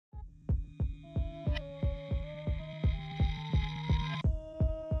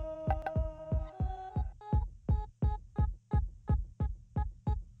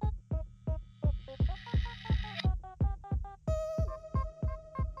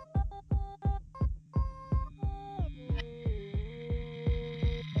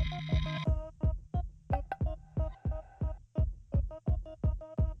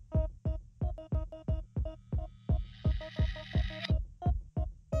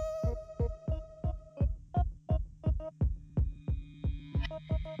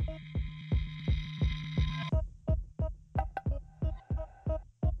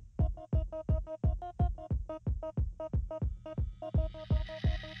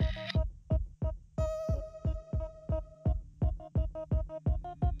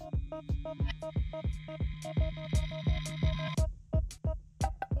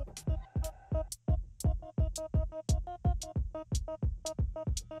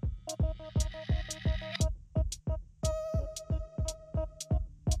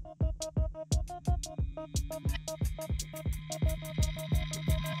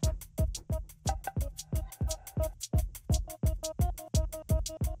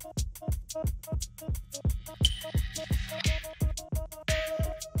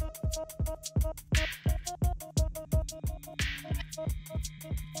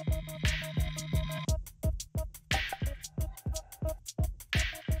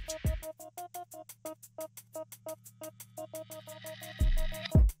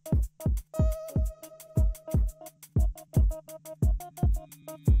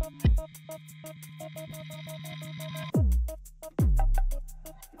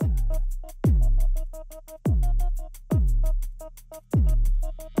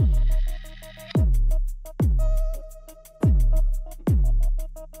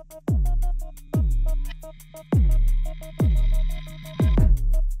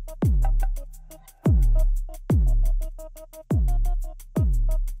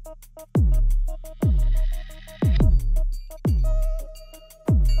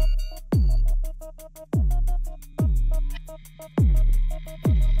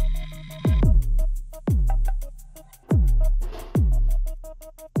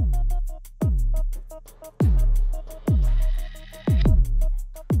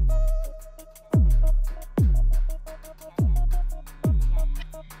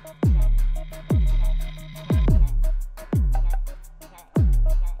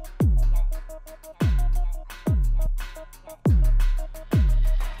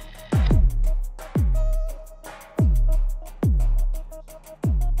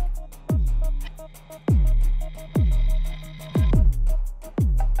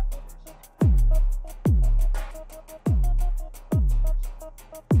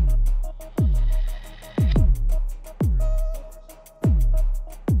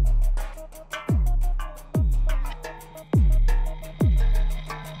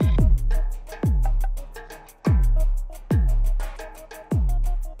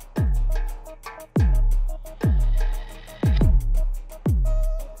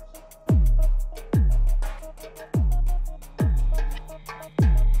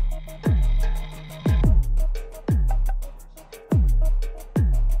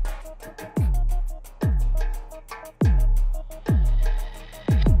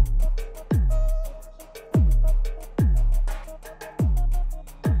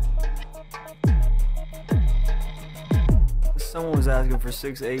was asking for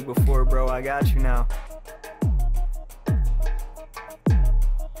 6'8" before, bro. I got you now.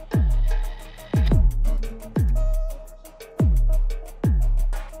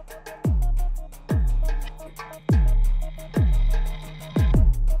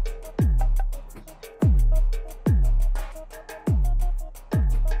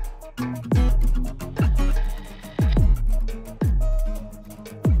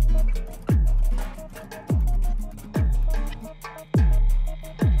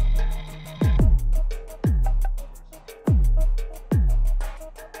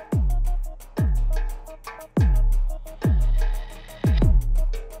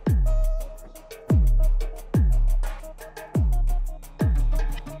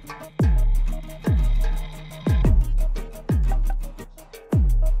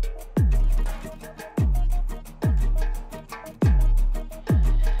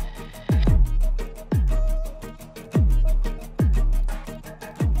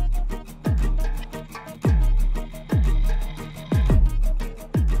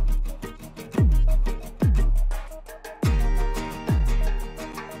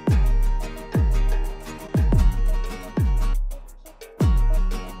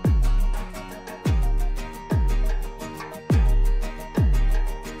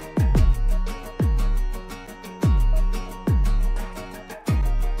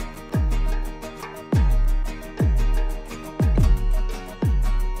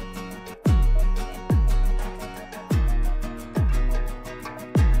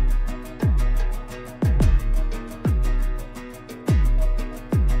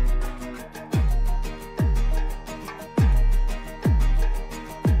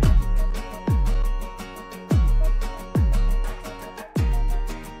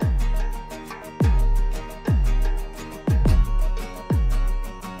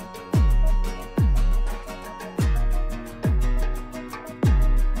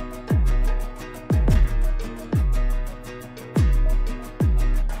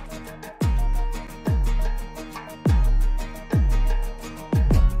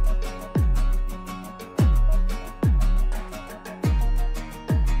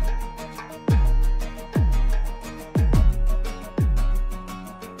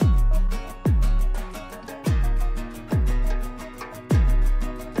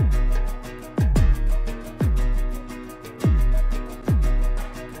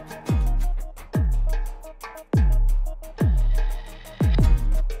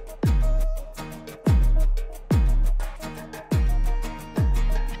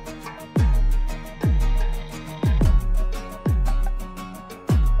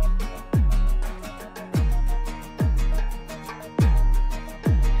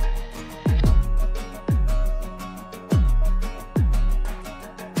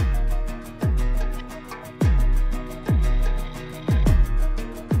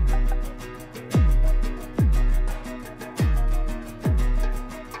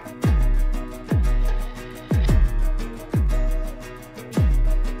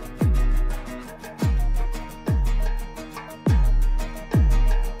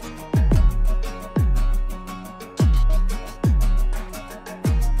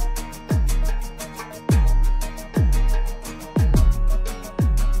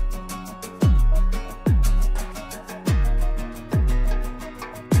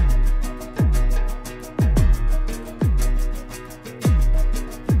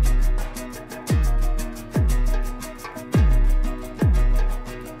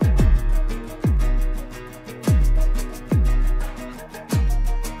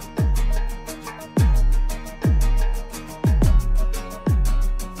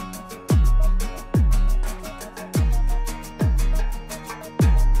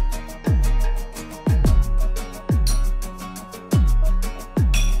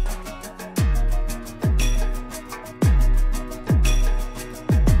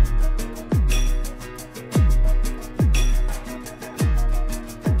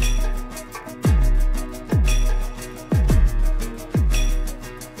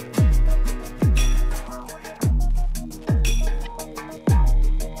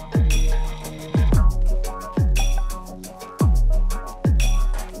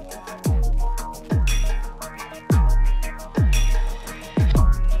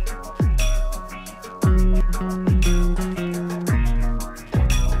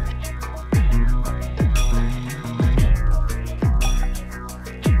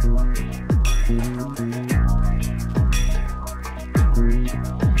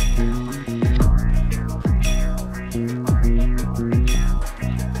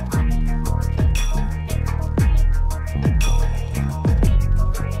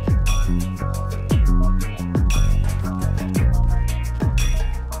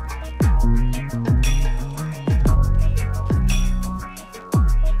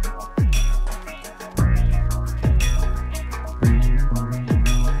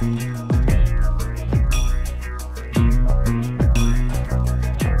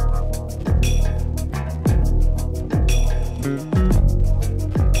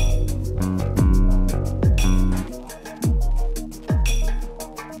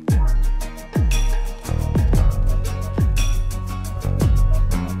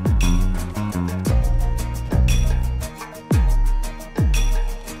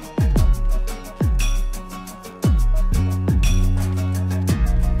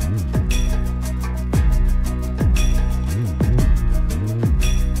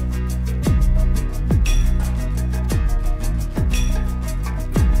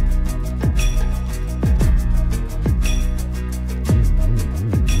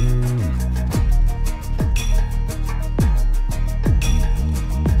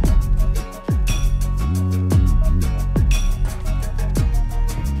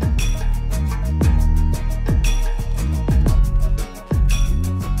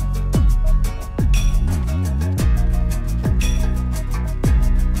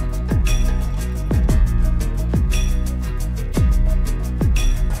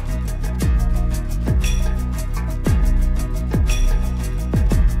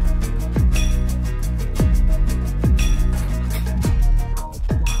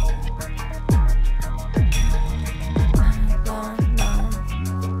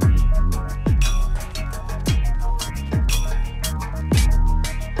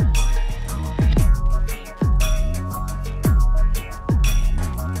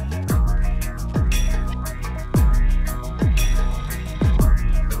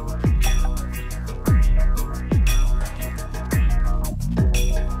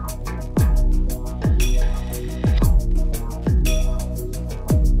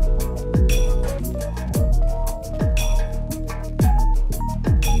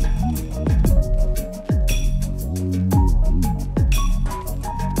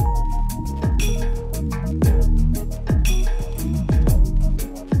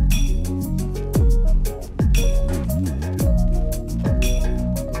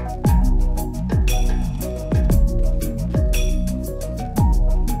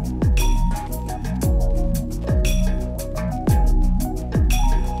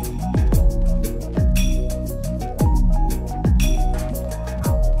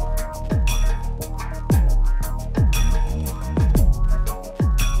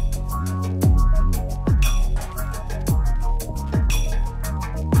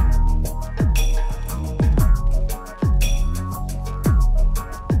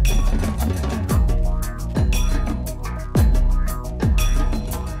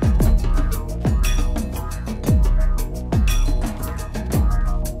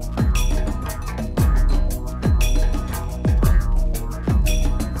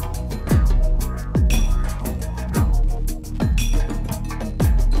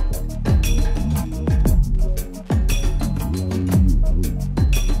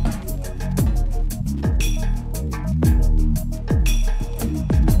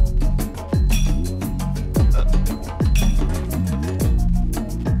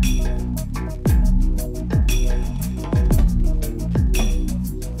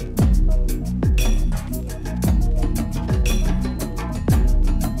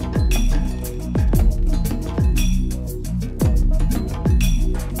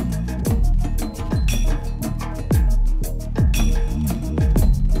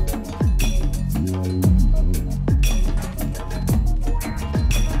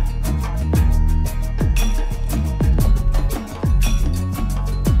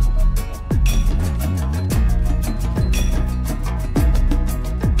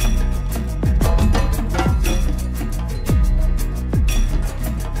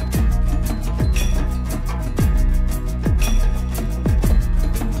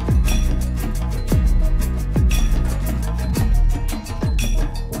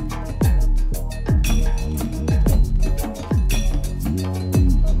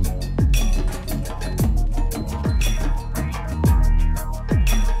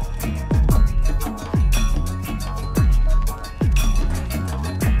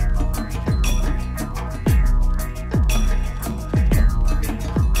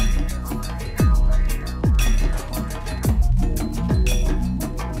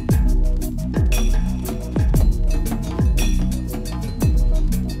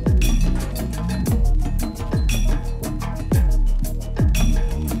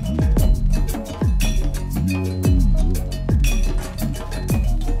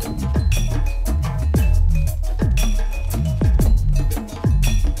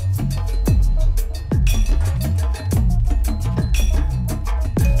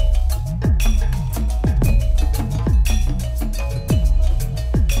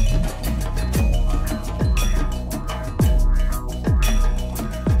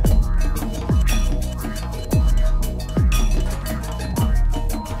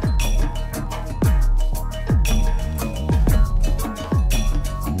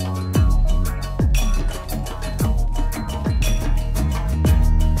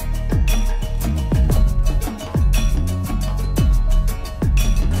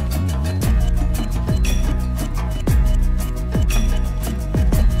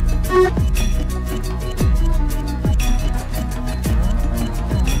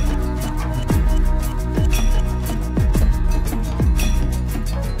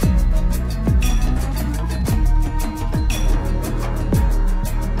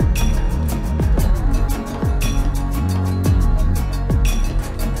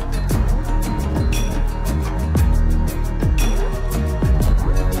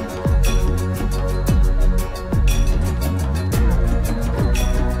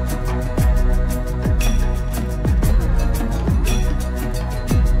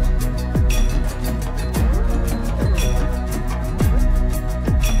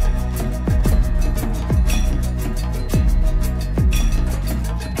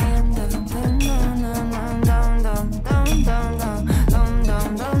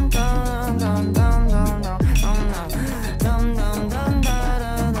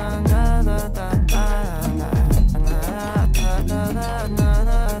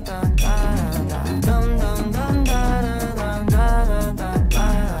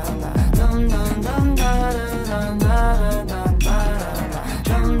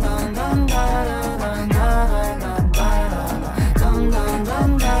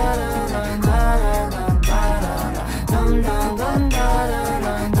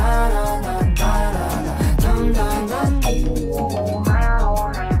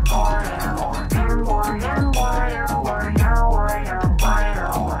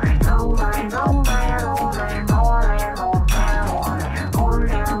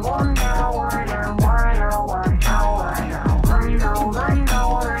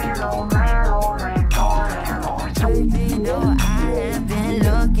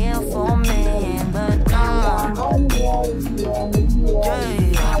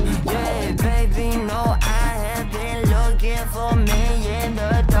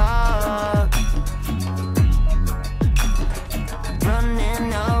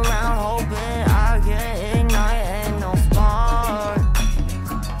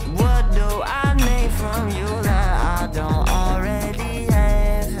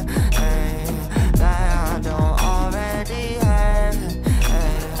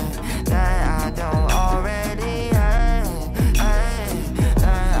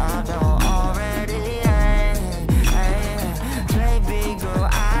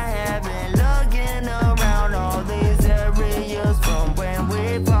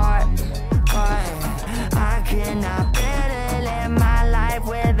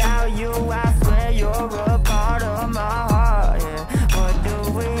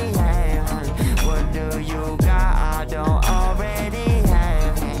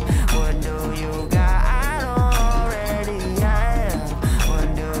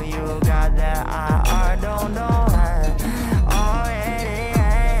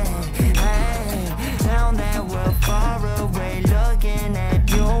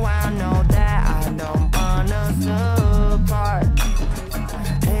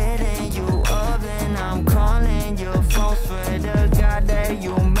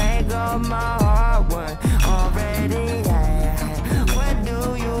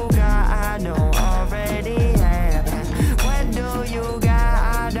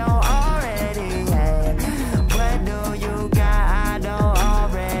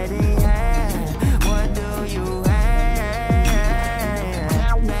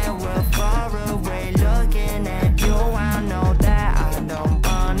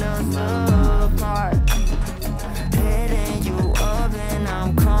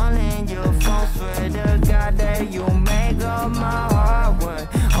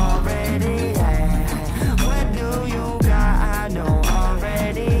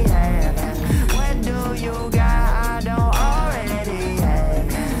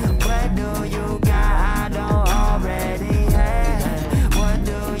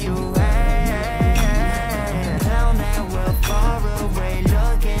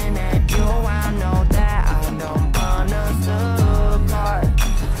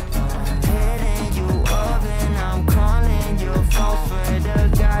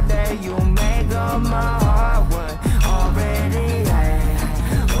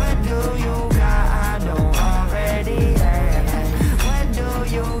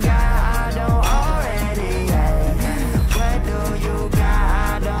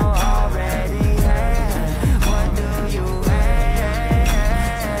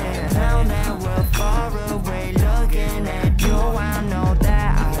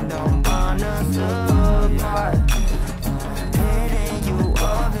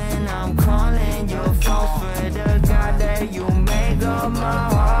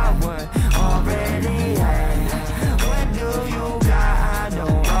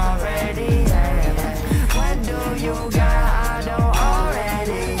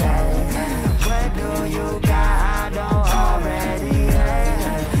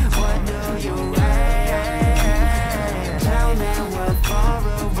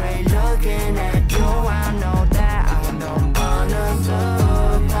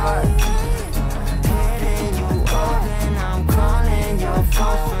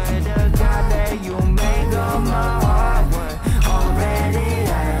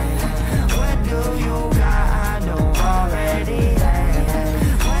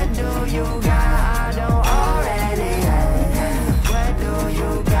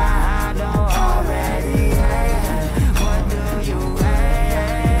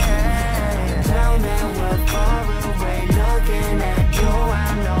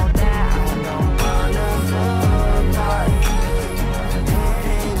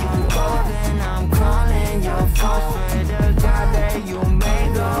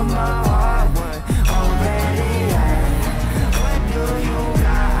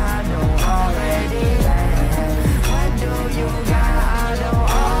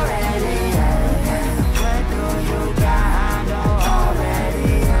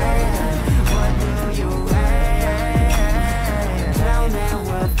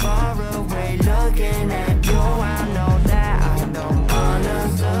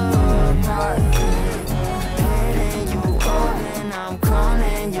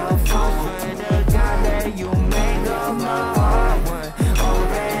 calling your phone. Swear to God that you make up my heart when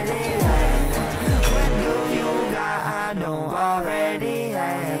already had. What do you got? I don't already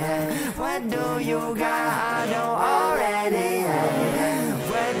have. What do you got? I don't already have.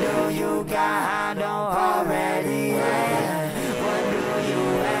 What do you got? I don't already have. What do you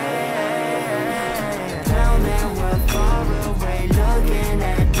have? Tell me what's far away looking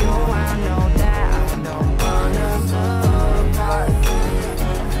at you. I know that I don't wanna support.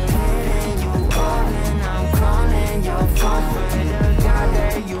 Hitting you up and I'm calling your phone. Swear to God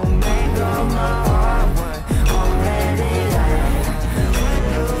that you make up my heart when already had. What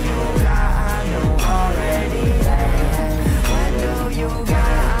do you got? I don't already have. What do you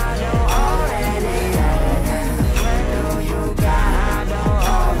got? I don't already have. What do you got? I don't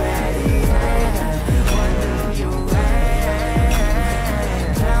already have. What do you have?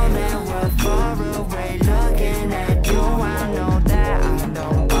 Tell me what's far away looking at you. I know that I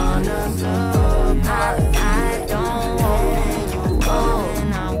don't wanna support. I don't want you up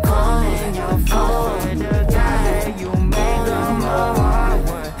and I'm calling your phone. Swear to God that you make up my heart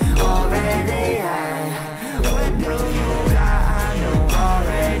when already had. What do you got? I don't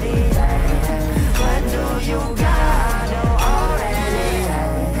already have. What do you got? I don't already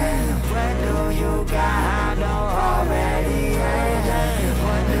have. What do you got? I don't already have.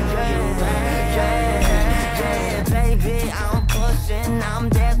 What do you have? Baby, I'm pushing, I'm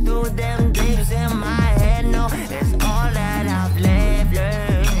dead through them deeps in my head. No, it's all that I've lived.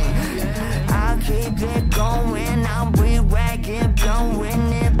 I'll keep it going, I'm re-wagging,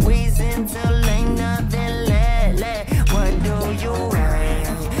 blowing it, wheezing till ain't nothing left. What do you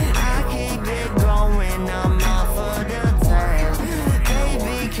have? I keep it going, I'm out for the time.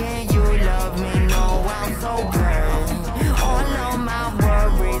 Baby, can you love me? No, I'm so bad. All of my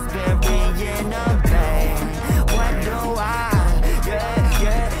worries burying the pain. What do I?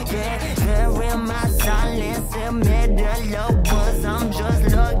 There in my silence, in middle of woods, I'm just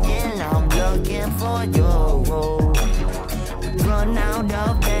looking for you. Run out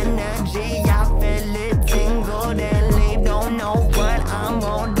of energy, I feel it tingle, then leave, don't know what I'm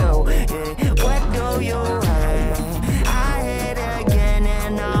gonna do. Yeah. What do you have? I hit again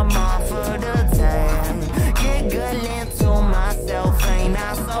and I'm off for the time. Giggling to myself, ain't I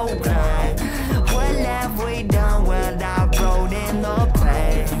so glad? What have we done? Well, I wrote in the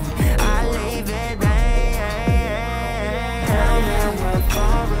past. I leave it there. Tell me what's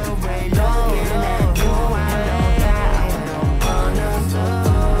far away looking at you. I know that I don't wanna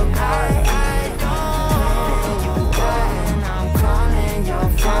support. I don't. You and I'm calling your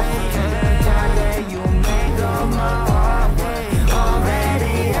phone. Swear to God that you make up my heart when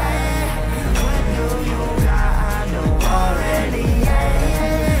already had. What do you got? I don't already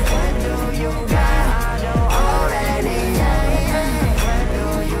have. What do you got? I don't already have. What do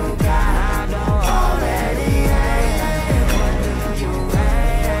you got? I don't already have. What do you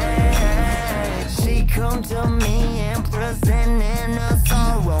have? She come to me and presenting her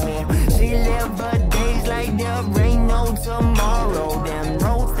sorrow. She live her days like there ain't no tomorrow. Them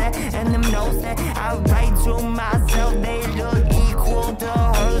notes that and them notes that I write to myself, they look equal to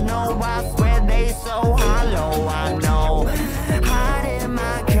hers. No, I swear they so hollow. I know. Hide in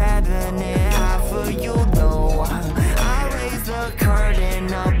my cabinet, hide for you though. I raise the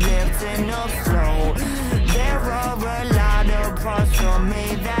curtain up, lifting up slow. There are a lot of parts from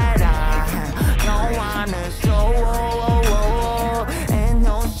me that I don't wanna show. And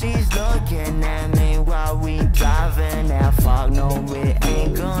no, she's looking at me while we driving that fog. No, it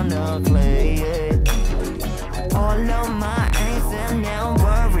ain't gonna clear it. All of my angst and them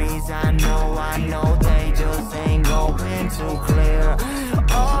worries, I know they just ain't going to clear.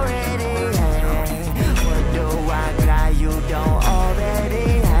 Already had. What do I got you don't already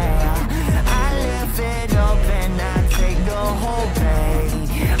have? I lift it up and I take the whole bag.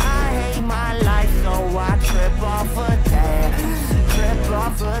 I hate my life, so I trip off a tag. Trip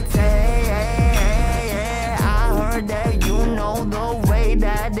off a tag. I heard that you know the way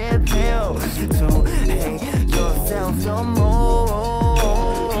that it feels to hate yourself the most.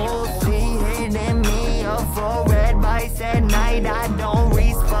 She hitting me up for advice at night. I don't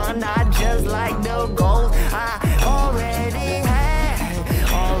respond, I just like the ghost. I already had,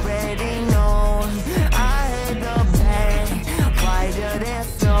 already know. I hit the bag, whiter than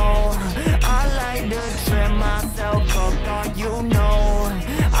snow. I like to trim myself up, thought you know.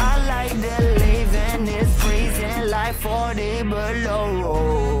 I like to leave and it's freezing like 40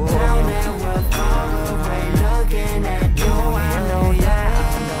 below. Tell me what's far away looking at you. I know that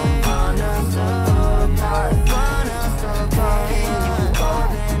I don't wanna support. You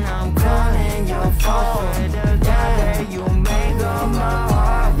up and I'm calling your phone. Swear to God that you make up my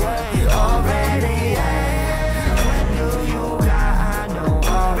heart.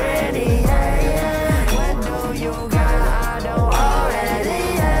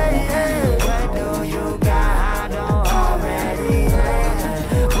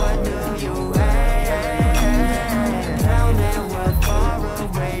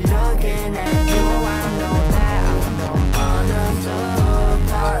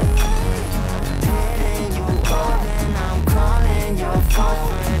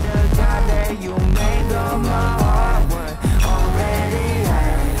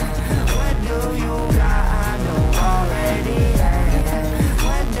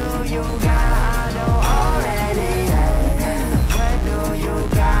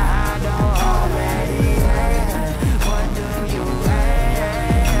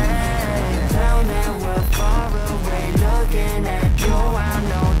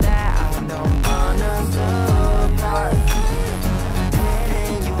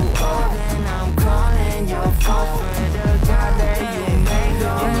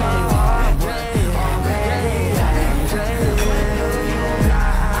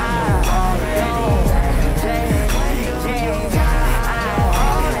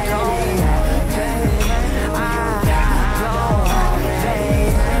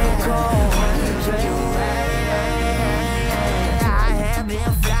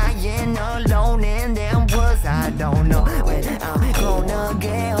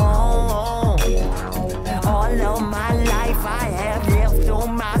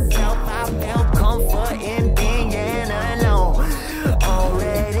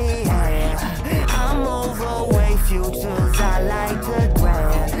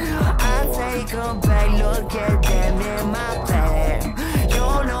 look at them in my bed. You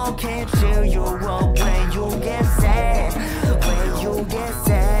know, can't cheer you up when you get sad. When you get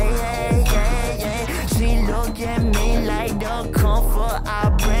sad, she look at me like the comfort I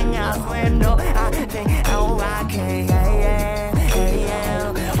bring. I swear, no, I think, oh, I can't.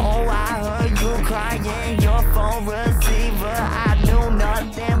 Oh, I heard you crying, your phone receiver. I do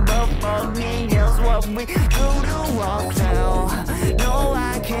nothing but fuck me. That's what we do to ourselves. No,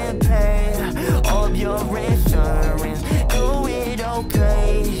 I can't pay up your insurance. Do it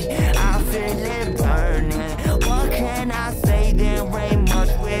okay. I feel it burning. What can I say? There ain't much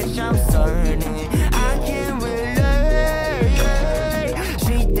which I'm certain I can relate.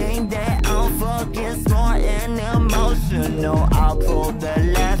 She think that I'm fucking smart and emotional. I'll pull the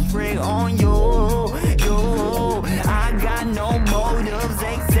last trick on you. I got no motives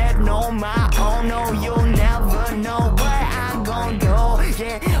except know my own. No, you'll never know what I'm gon' do.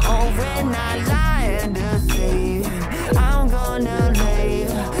 Yeah, oh, when I lie and deceive, I'm gonna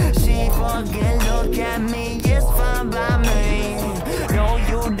leave. She fucking look at me, it's fine by me. No,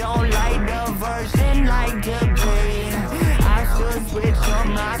 you don't like the version like to be. I should switch up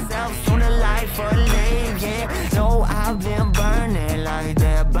myself sooner, life or leave. Yeah, no, I've been burning like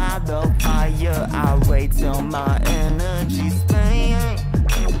that by the fire. I wait till my energy's spent.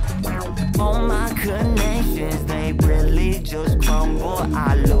 All my connections, they really just crumble.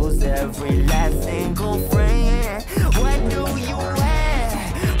 I lose every last single friend. What do you have?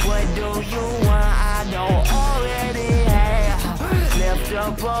 What do you want? I don't already have. Left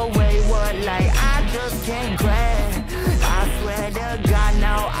up away, what like I just can't grab. I swear to God,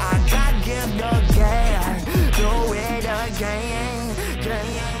 now I got give the gas. Do it again.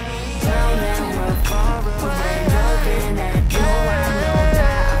 Tell them we're far away, looking at you. I know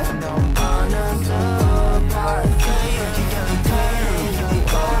that I don't wanna surprise.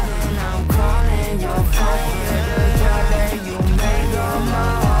 I'm calling your phone. You make up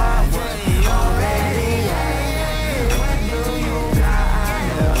my heart already. What do you got?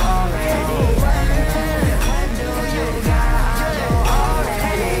 Already. What do you got? Already. What do you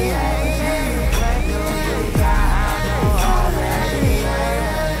got? Already.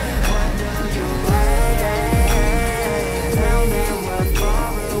 What do you want? Tell me we're far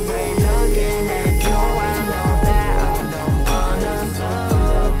away, looking at you. I know that I don't wanna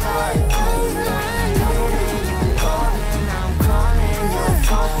surprise. I'm calling your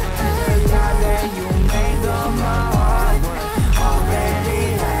phone. You make up my heart already.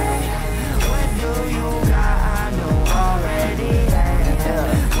 What do you got? I know already.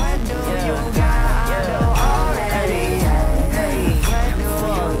 What do you got? I know already. What do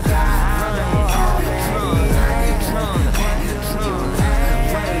you got? I know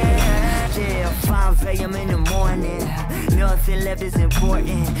already. Yeah, 5 a.m. in the morning. Nothing left is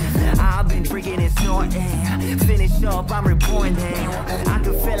important. I've been drinking and snorting. Finish up, I'm reborn. I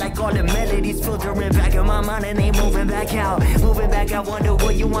can feel like all the melodies filtering back in my mind and they moving back out. Moving back, I wonder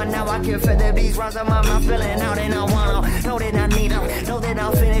what you want now. I can feel the beats rise up my mouth, feeling out and I want them. Know that I need them, know that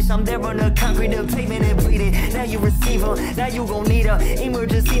I'm finished. I'm there on the concrete, the pavement and bleed it. Now you receive them, now you gon' need them.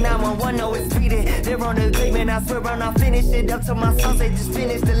 Emergency 911, know it's speeding. They're on the pavement, I swear I'm not finished it. Up to my sons, they just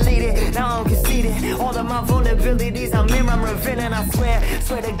finished, deleted. Now I'm conceited, all of my vulnerabilities I'm in, I'm revealing. I swear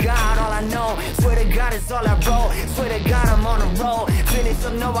to God, all I know. Swear to God, it's all I wrote. Swear to God, I'm on the road. Finish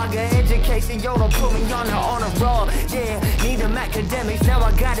up, no, I got education. Yo, don't put me on the road. Yeah, need them academics. Now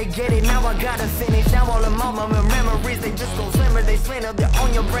I gotta get it, now I gotta finish. Now all of my memories, they just go slimmer. They slender, they're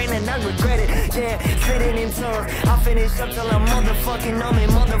on your brain and I regret it. Yeah, spitting in tongues. I finish up till I'm motherfucking numb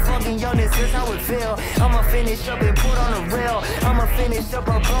and motherfucking young. This is how it feel. I'ma finish up and put on the rail. I'ma finish up,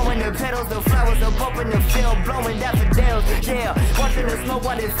 I'm blowing the petals, the flowers up in the field, blowing daffodils. Yeah, watching the smoke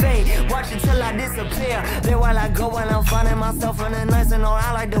while it fade. Watch it till I disappear. There while I go and I'm finding myself in the nights and all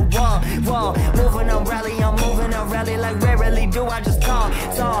I like the wall. Moving on rally, I'm moving on rally like rarely do I just talk.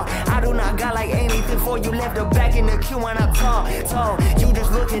 I do not got like anything for you left the back in the queue when I talk. You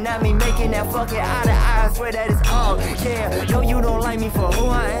just looking at me making that fucking eye to eye. I swear that it's all. Yeah, no, you don't like me for who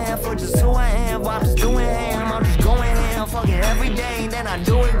I am, for just who I am. I'm just doing ham, I'm just going ham, fucking every day. Then I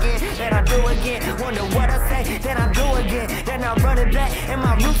do again, then I do again. Wonder what I say, then I do again. Then I run it back, and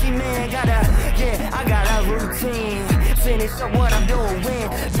my routine man I got a routine. Finish up what I'm doing.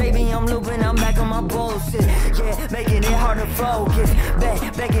 Baby, I'm looping, I'm back on my bullshit. Yeah, making it hard to focus.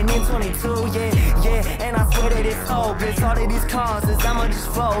 Back in 22, yeah, and I swear that it's hopeless. All of these causes, I'ma just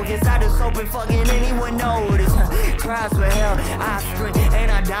focus. I just hope fucking anyone notice. Cries for help, I scream,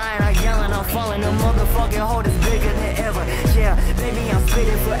 and I die, and I yell, and I'm falling. The motherfucking hole is bigger than ever. Yeah, baby, I'm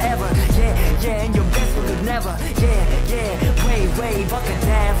spitting forever. Yeah, and your best one could never. Yeah, way, buck a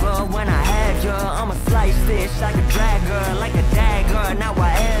dagger. When I have you, I'm a slice fish like a dragger, like a dagger. Now I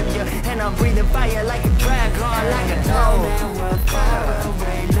have you, and I'm breathing fire like a dragon, like a dog. Now we're far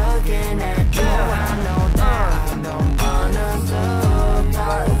away, looking at you. I know that I don't wanna look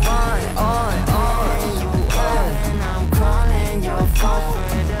on, and I'm calling your phone.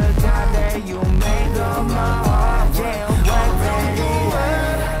 Swear to God that you make up my heart. Yeah, what do you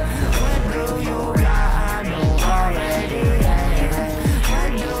got? I know already.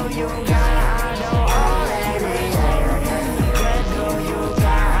 What do you got? I know already. What do you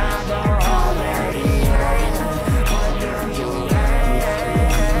got? I know already. What do you got?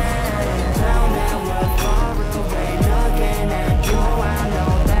 Now that we're far away, looking at you, I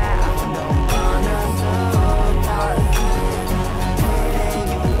know that I don't wanna look up. Hitting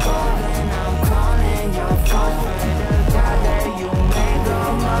you up and I'm calling your phone. Swear to God that you make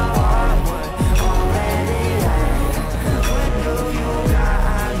up my heart. Already. What do you got?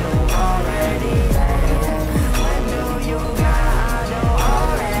 I know already. What do you got? I know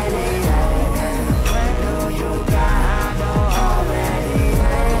already. What do you got? I know already.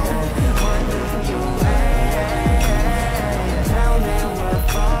 What do you now that we're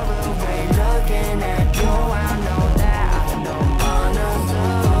far away, looking at you, I know that I don't wanna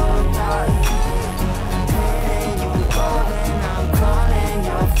look up. Hitting you up and I'm calling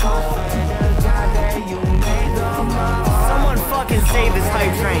your phone. Swear to God that you make up my heart. Someone fucking save this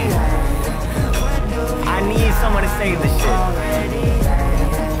hype train. I need someone to save this shit. Already.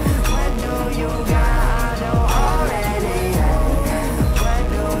 What do you got? I know already. What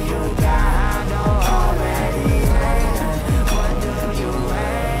do you got? I know already. What do you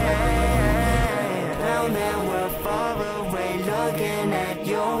now that we're far away, looking at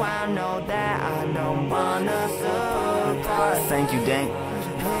you, I know that I don't wanna surprise. Thank you, Dank.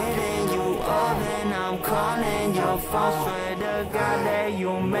 Hitting you up and I'm calling your phone. Swear to God that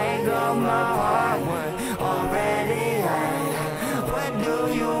you make up my heart. Already. What do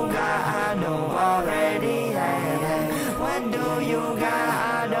you got? I know already. What do you got?